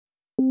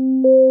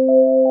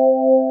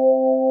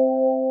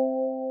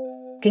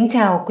Kính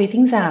chào quý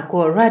thính giả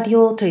của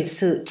Radio Thời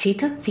sự Trí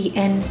thức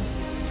VN.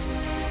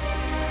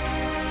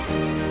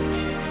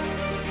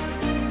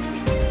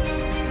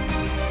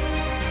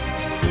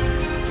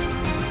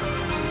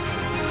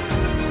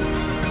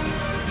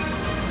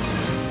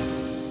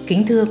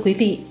 Kính thưa quý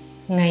vị,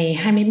 ngày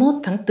 21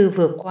 tháng 4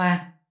 vừa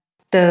qua,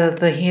 tờ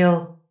The Hill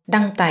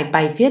đăng tải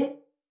bài viết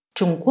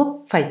Trung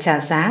Quốc phải trả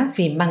giá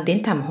vì mang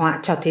đến thảm họa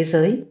cho thế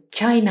giới.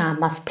 China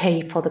must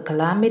pay for the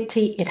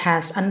calamity it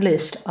has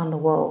unleashed on the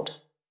world.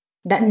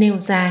 Đã nêu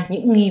ra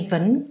những nghi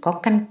vấn có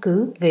căn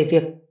cứ về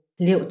việc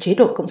liệu chế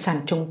độ Cộng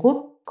sản Trung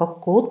Quốc có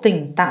cố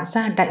tình tạo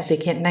ra đại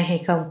dịch hiện nay hay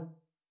không.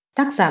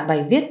 Tác giả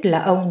bài viết là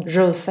ông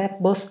Joseph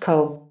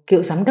Bosco,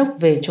 cựu giám đốc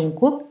về Trung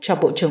Quốc cho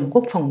Bộ trưởng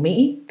Quốc phòng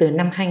Mỹ từ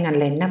năm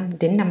 2005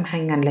 đến năm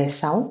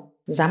 2006,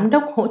 giám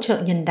đốc hỗ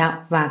trợ nhân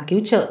đạo và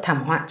cứu trợ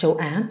thảm họa châu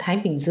Á-Thái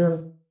Bình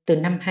Dương từ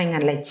năm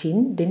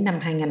 2009 đến năm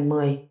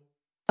 2010.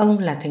 Ông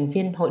là thành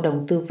viên Hội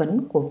đồng Tư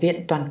vấn của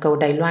Viện Toàn cầu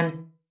Đài Loan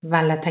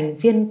và là thành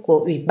viên của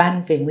Ủy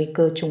ban về nguy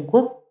cơ Trung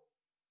Quốc.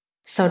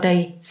 Sau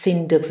đây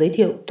xin được giới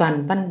thiệu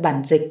toàn văn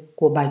bản dịch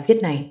của bài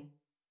viết này.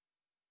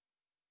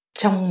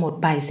 Trong một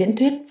bài diễn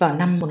thuyết vào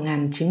năm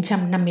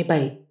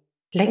 1957,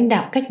 lãnh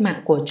đạo cách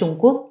mạng của Trung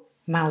Quốc,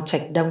 Mao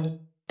Trạch Đông,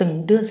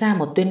 từng đưa ra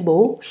một tuyên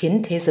bố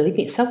khiến thế giới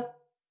bị sốc.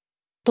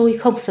 Tôi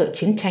không sợ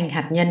chiến tranh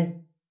hạt nhân.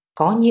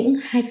 Có những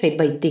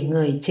 2,7 tỷ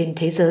người trên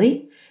thế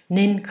giới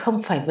nên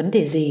không phải vấn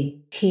đề gì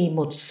khi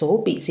một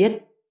số bị giết.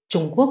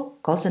 Trung Quốc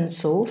có dân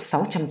số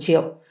 600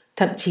 triệu,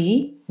 thậm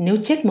chí nếu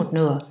chết một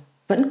nửa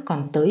vẫn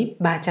còn tới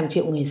 300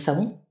 triệu người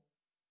sống.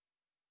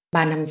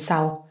 3 năm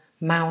sau,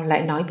 Mao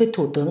lại nói với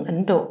Thủ tướng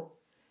Ấn Độ,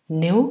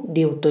 nếu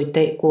điều tồi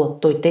tệ của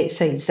tồi tệ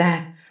xảy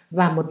ra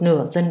và một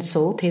nửa dân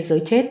số thế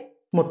giới chết,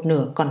 một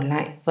nửa còn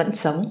lại vẫn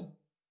sống,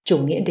 chủ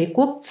nghĩa đế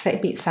quốc sẽ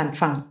bị san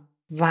phẳng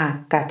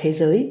và cả thế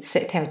giới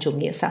sẽ theo chủ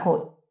nghĩa xã hội.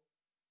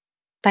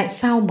 Tại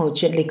sao mẩu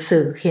chuyện lịch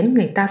sử khiến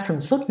người ta sửng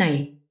sốt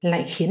này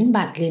lại khiến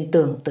bạn liên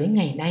tưởng tới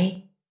ngày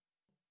nay?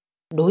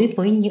 Đối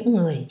với những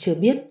người chưa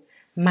biết,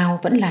 Mao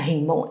vẫn là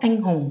hình mẫu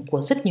anh hùng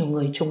của rất nhiều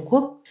người Trung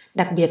Quốc,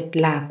 đặc biệt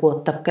là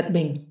của Tập Cận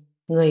Bình,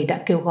 người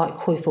đã kêu gọi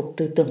khôi phục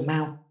tư tưởng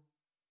Mao.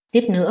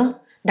 Tiếp nữa,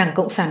 Đảng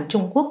Cộng sản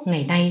Trung Quốc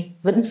ngày nay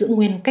vẫn giữ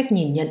nguyên cách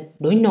nhìn nhận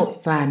đối nội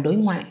và đối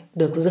ngoại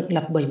được dựng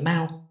lập bởi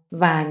Mao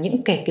và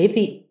những kẻ kế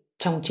vị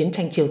trong chiến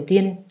tranh Triều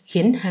Tiên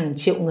khiến hàng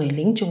triệu người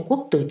lính Trung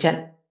Quốc tử trận,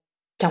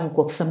 trong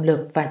cuộc xâm lược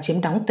và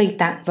chiếm đóng Tây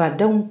Tạng và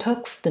Đông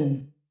Turkestan,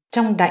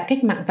 trong đại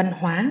cách mạng văn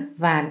hóa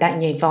và đại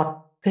nhảy vọt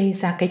gây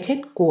ra cái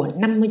chết của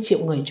 50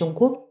 triệu người Trung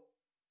Quốc,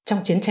 trong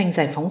chiến tranh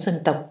giải phóng dân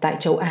tộc tại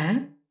châu Á,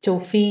 châu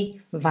Phi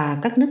và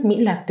các nước Mỹ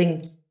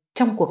Latin,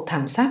 trong cuộc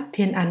thảm sát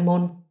Thiên An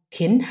Môn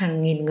khiến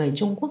hàng nghìn người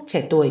Trung Quốc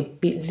trẻ tuổi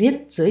bị giết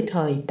dưới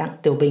thời Đặng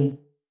Tiểu Bình.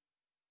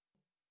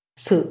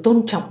 Sự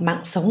tôn trọng mạng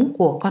sống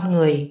của con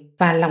người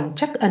và lòng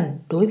trắc ẩn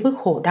đối với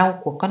khổ đau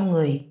của con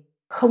người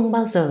không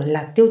bao giờ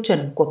là tiêu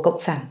chuẩn của Cộng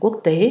sản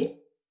quốc tế,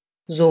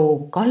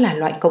 dù có là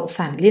loại Cộng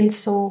sản Liên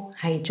Xô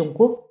hay Trung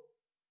Quốc.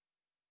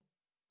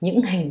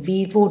 Những hành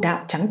vi vô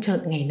đạo trắng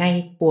trợn ngày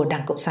nay của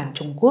Đảng Cộng sản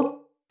Trung Quốc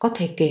có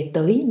thể kể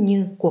tới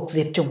như cuộc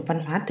diệt chủng văn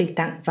hóa Tây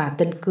Tạng và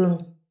Tân Cương,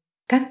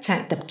 các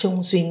trại tập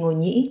trung Duy Ngô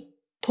Nhĩ,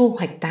 thu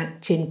hoạch tạng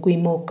trên quy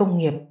mô công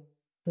nghiệp,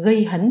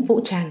 gây hấn vũ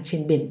trang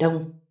trên Biển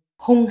Đông,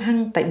 hung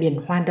hăng tại Biển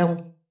Hoa Đông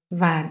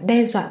và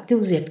đe dọa tiêu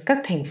diệt các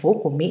thành phố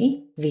của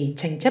Mỹ vì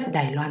tranh chấp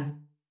Đài Loan.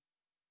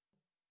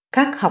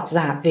 Các học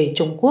giả về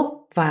Trung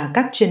Quốc và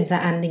các chuyên gia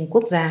an ninh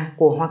quốc gia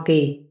của Hoa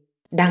Kỳ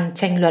đang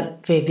tranh luận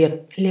về việc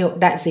liệu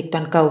đại dịch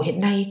toàn cầu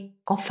hiện nay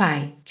có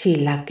phải chỉ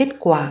là kết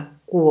quả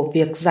của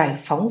việc giải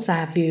phóng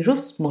ra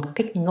virus một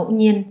cách ngẫu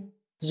nhiên,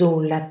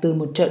 dù là từ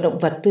một chợ động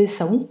vật tươi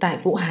sống tại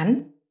Vũ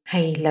Hán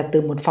hay là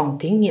từ một phòng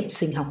thí nghiệm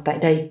sinh học tại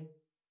đây.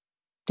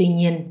 Tuy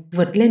nhiên,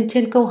 vượt lên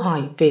trên câu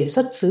hỏi về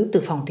xuất xứ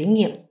từ phòng thí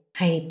nghiệm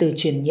hay từ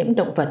truyền nhiễm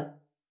động vật,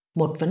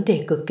 một vấn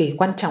đề cực kỳ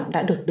quan trọng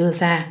đã được đưa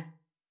ra.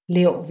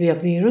 Liệu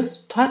việc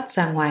virus thoát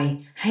ra ngoài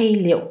hay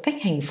liệu cách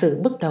hành xử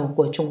bước đầu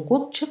của Trung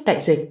Quốc trước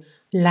đại dịch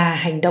là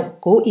hành động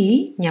cố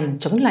ý nhằm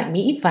chống lại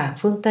Mỹ và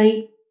phương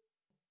Tây?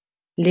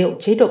 Liệu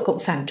chế độ Cộng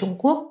sản Trung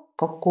Quốc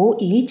có cố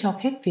ý cho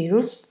phép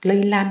virus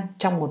lây lan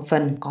trong một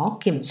phần có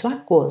kiểm soát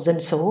của dân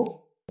số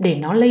để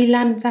nó lây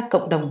lan ra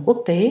cộng đồng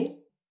quốc tế?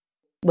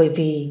 Bởi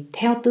vì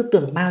theo tư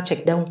tưởng Mao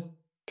Trạch Đông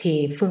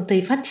thì phương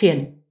Tây phát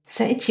triển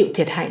sẽ chịu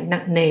thiệt hại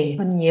nặng nề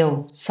hơn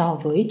nhiều so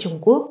với Trung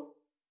Quốc.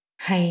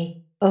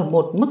 Hay ở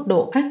một mức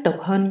độ ác độc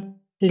hơn,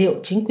 liệu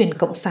chính quyền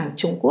Cộng sản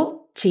Trung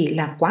Quốc chỉ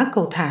là quá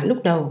cầu thả lúc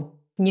đầu,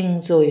 nhưng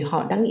rồi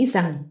họ đã nghĩ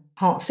rằng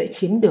họ sẽ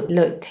chiếm được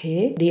lợi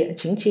thế địa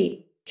chính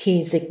trị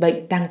khi dịch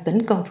bệnh đang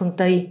tấn công phương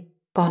Tây,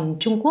 còn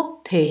Trung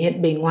Quốc thể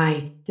hiện bề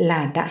ngoài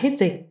là đã hết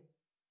dịch.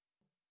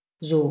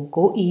 Dù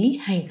cố ý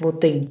hay vô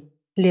tình,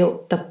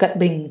 liệu Tập Cận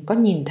Bình có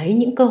nhìn thấy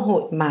những cơ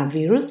hội mà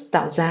virus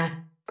tạo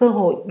ra, cơ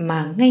hội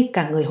mà ngay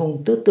cả người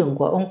hùng tư tưởng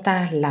của ông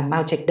ta là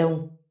Mao Trạch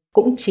Đông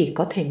cũng chỉ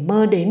có thể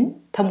mơ đến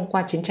thông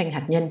qua chiến tranh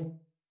hạt nhân?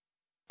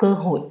 Cơ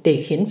hội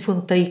để khiến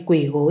phương Tây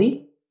quỳ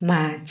gối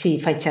mà chỉ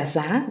phải trả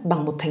giá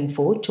bằng một thành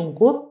phố Trung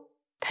Quốc,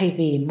 thay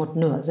vì một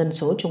nửa dân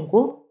số Trung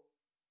Quốc.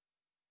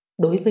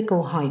 Đối với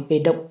câu hỏi về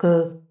động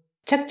cơ,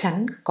 chắc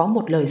chắn có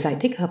một lời giải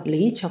thích hợp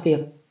lý cho việc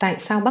tại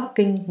sao Bắc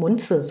Kinh muốn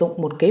sử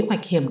dụng một kế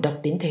hoạch hiểm độc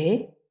đến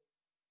thế.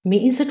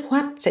 Mỹ dứt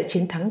khoát sẽ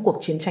chiến thắng cuộc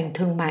chiến tranh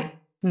thương mại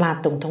mà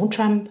Tổng thống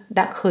Trump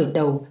đã khởi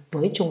đầu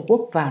với Trung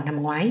Quốc vào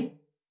năm ngoái.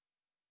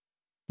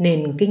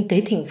 Nền kinh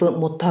tế thịnh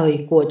vượng một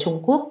thời của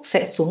Trung Quốc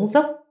sẽ xuống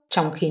dốc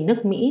trong khi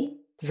nước Mỹ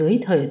dưới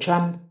thời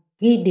Trump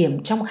ghi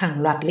điểm trong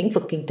hàng loạt lĩnh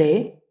vực kinh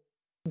tế.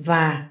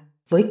 Và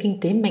với kinh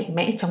tế mạnh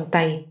mẽ trong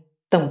tay,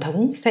 Tổng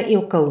thống sẽ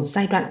yêu cầu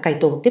giai đoạn cải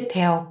tổ tiếp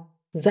theo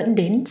dẫn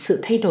đến sự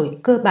thay đổi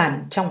cơ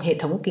bản trong hệ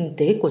thống kinh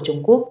tế của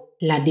Trung Quốc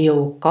là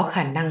điều có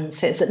khả năng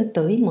sẽ dẫn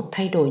tới một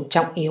thay đổi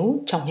trọng yếu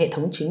trong hệ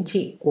thống chính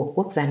trị của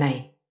quốc gia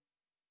này.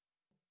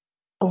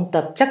 Ông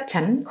Tập chắc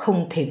chắn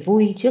không thể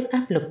vui trước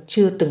áp lực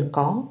chưa từng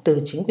có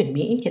từ chính quyền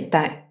Mỹ hiện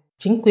tại,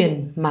 chính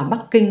quyền mà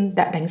Bắc Kinh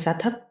đã đánh giá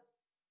thấp.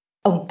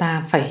 Ông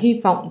ta phải hy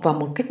vọng vào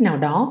một cách nào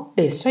đó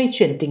để xoay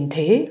chuyển tình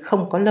thế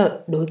không có lợi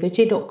đối với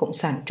chế độ Cộng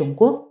sản Trung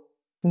Quốc,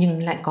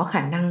 nhưng lại có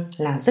khả năng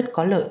là rất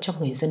có lợi cho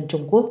người dân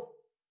Trung Quốc.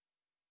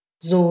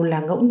 Dù là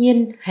ngẫu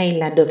nhiên hay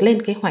là được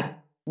lên kế hoạch,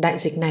 đại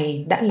dịch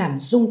này đã làm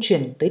rung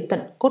chuyển tới tận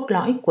cốt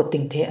lõi của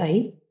tình thế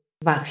ấy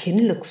và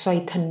khiến lực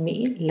xoay thân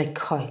Mỹ lệch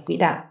khỏi quỹ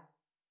đạo.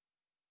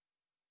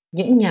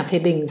 Những nhà phê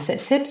bình sẽ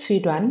xếp suy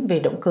đoán về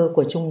động cơ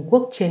của Trung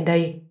Quốc trên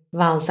đây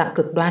vào dạng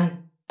cực đoan,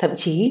 thậm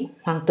chí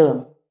hoang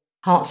tưởng.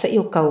 Họ sẽ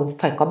yêu cầu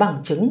phải có bằng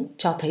chứng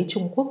cho thấy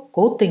Trung Quốc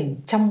cố tình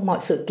trong mọi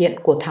sự kiện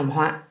của thảm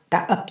họa đã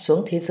ập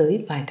xuống thế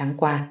giới vài tháng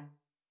qua.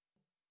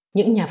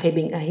 Những nhà phê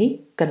bình ấy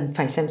cần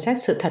phải xem xét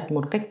sự thật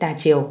một cách đa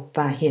chiều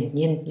và hiển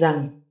nhiên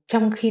rằng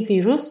trong khi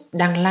virus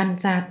đang lan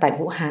ra tại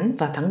Vũ Hán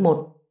vào tháng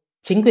 1,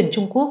 chính quyền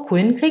Trung Quốc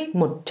khuyến khích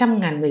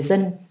 100.000 người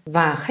dân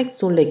và khách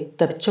du lịch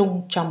tập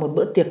trung cho một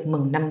bữa tiệc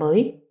mừng năm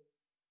mới.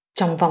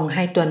 Trong vòng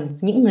 2 tuần,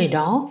 những người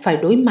đó phải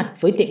đối mặt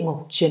với địa ngục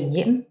truyền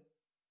nhiễm.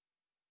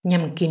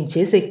 Nhằm kiềm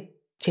chế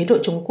dịch, chế độ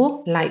Trung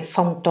Quốc lại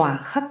phong tỏa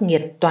khắc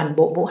nghiệt toàn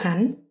bộ Vũ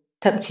Hán,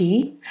 thậm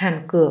chí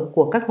hàn cửa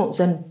của các hộ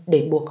dân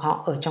để buộc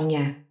họ ở trong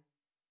nhà.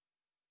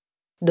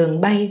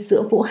 Đường bay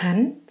giữa Vũ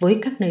Hán với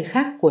các nơi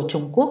khác của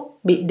Trung Quốc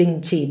bị đình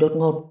chỉ đột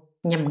ngột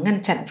nhằm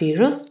ngăn chặn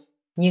virus,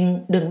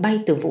 nhưng đường bay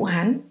từ Vũ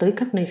Hán tới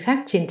các nơi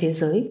khác trên thế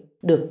giới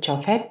được cho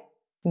phép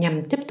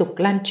nhằm tiếp tục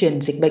lan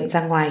truyền dịch bệnh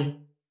ra ngoài,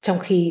 trong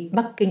khi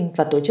Bắc Kinh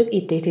và Tổ chức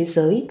Y tế Thế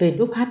giới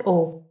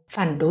WHO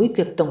phản đối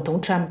việc Tổng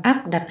thống Trump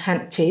áp đặt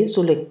hạn chế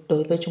du lịch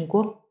đối với Trung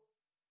Quốc.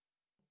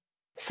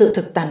 Sự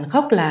thực tàn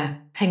khốc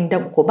là hành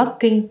động của Bắc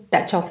Kinh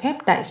đã cho phép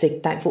đại dịch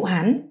tại Vũ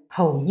Hán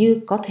hầu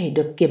như có thể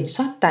được kiểm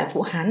soát tại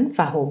Vũ Hán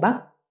và Hồ Bắc,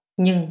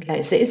 nhưng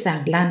lại dễ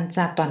dàng lan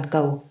ra toàn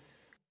cầu.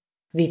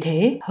 Vì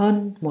thế,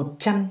 hơn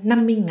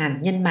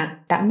 150.000 nhân mạng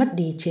đã mất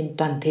đi trên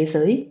toàn thế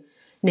giới,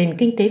 nền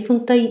kinh tế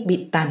phương Tây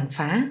bị tàn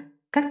phá,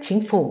 các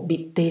chính phủ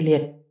bị tê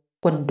liệt,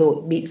 quân đội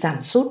bị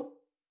giảm sút.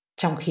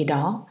 Trong khi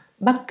đó,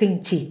 Bắc Kinh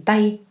chỉ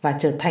tay và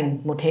trở thành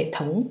một hệ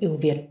thống ưu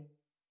việt.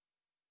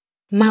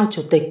 Mao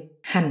Chủ tịch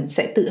hẳn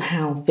sẽ tự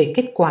hào về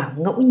kết quả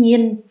ngẫu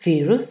nhiên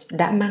virus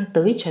đã mang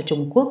tới cho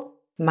Trung Quốc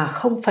mà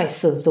không phải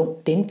sử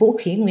dụng đến vũ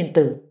khí nguyên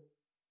tử.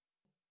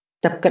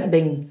 Tập Cận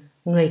Bình,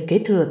 người kế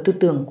thừa tư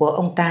tưởng của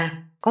ông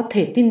ta, có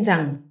thể tin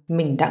rằng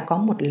mình đã có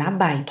một lá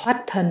bài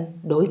thoát thân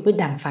đối với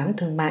đàm phán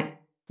thương mại,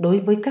 đối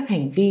với các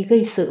hành vi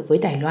gây sự với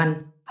Đài Loan,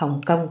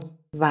 Hồng Kông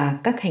và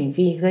các hành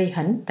vi gây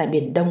hấn tại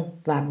Biển Đông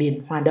và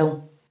Biển Hoa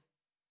Đông.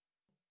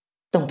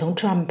 Tổng thống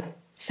Trump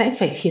sẽ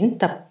phải khiến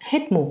Tập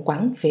hết mù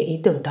quáng về ý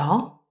tưởng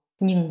đó,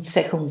 nhưng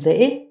sẽ không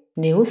dễ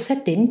nếu xét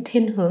đến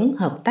thiên hướng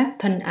hợp tác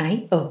thân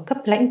ái ở cấp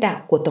lãnh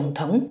đạo của Tổng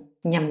thống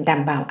nhằm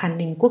đảm bảo an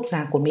ninh quốc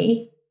gia của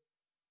Mỹ.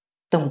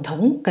 Tổng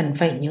thống cần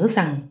phải nhớ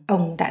rằng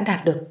ông đã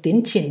đạt được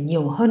tiến triển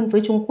nhiều hơn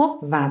với Trung Quốc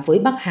và với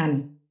Bắc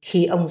Hàn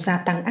khi ông gia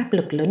tăng áp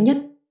lực lớn nhất.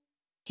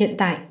 Hiện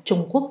tại,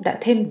 Trung Quốc đã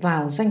thêm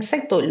vào danh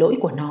sách tội lỗi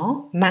của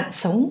nó mạng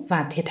sống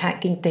và thiệt hại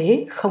kinh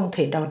tế không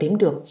thể đo đếm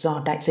được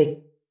do đại dịch.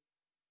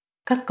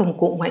 Các công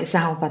cụ ngoại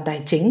giao và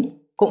tài chính,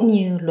 cũng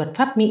như luật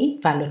pháp Mỹ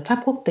và luật pháp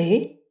quốc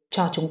tế,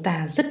 cho chúng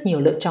ta rất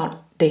nhiều lựa chọn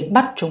để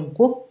bắt Trung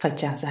Quốc phải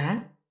trả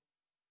giá.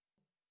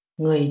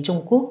 Người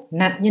Trung Quốc,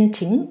 nạn nhân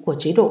chính của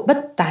chế độ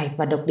bất tài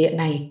và độc địa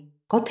này,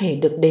 có thể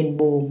được đền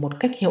bù một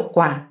cách hiệu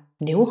quả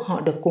nếu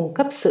họ được cung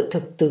cấp sự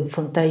thực từ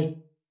phương Tây.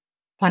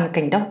 Hoàn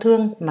cảnh đau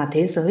thương mà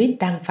thế giới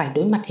đang phải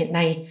đối mặt hiện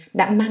nay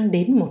đã mang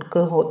đến một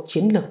cơ hội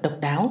chiến lược độc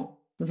đáo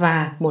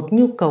và một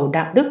nhu cầu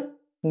đạo đức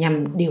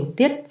nhằm điều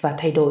tiết và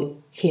thay đổi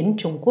khiến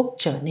Trung Quốc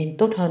trở nên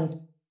tốt hơn.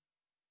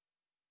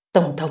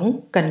 Tổng thống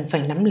cần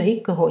phải nắm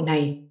lấy cơ hội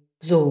này,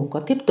 dù có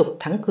tiếp tục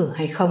thắng cử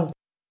hay không.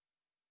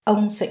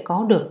 Ông sẽ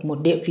có được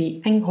một địa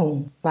vị anh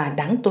hùng và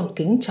đáng tôn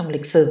kính trong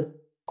lịch sử,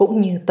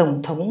 cũng như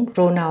Tổng thống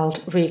Ronald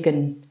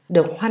Reagan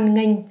được hoan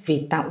nghênh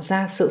vì tạo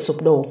ra sự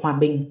sụp đổ hòa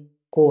bình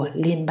của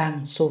Liên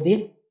bang Xô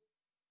Viết.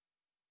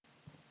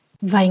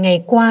 Vài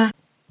ngày qua,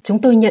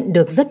 chúng tôi nhận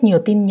được rất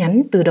nhiều tin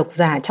nhắn từ độc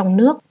giả trong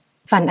nước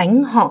phản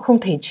ánh họ không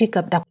thể truy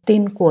cập đọc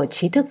tin của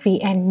Trí thức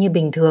VN như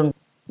bình thường.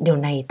 Điều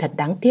này thật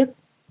đáng tiếc.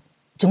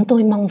 Chúng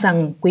tôi mong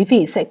rằng quý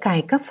vị sẽ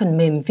cài các phần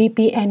mềm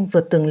VPN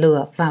vượt tường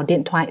lửa vào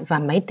điện thoại và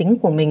máy tính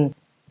của mình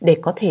để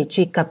có thể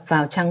truy cập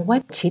vào trang web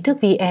Trí thức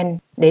VN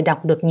để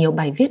đọc được nhiều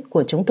bài viết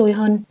của chúng tôi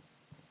hơn.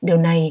 Điều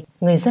này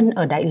người dân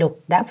ở đại lục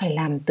đã phải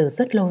làm từ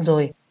rất lâu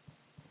rồi.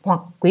 Hoặc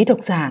quý độc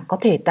giả có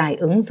thể tải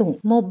ứng dụng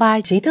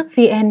mobile Trí thức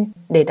VN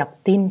để đọc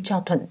tin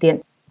cho thuận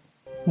tiện.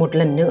 Một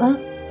lần nữa,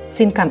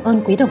 xin cảm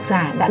ơn quý độc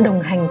giả đã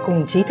đồng hành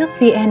cùng Trí thức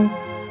VN.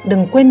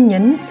 Đừng quên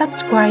nhấn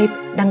subscribe,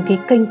 đăng ký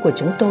kênh của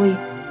chúng tôi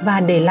và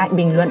để lại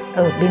bình luận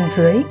ở bên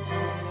dưới.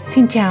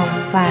 Xin chào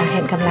và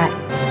hẹn gặp lại!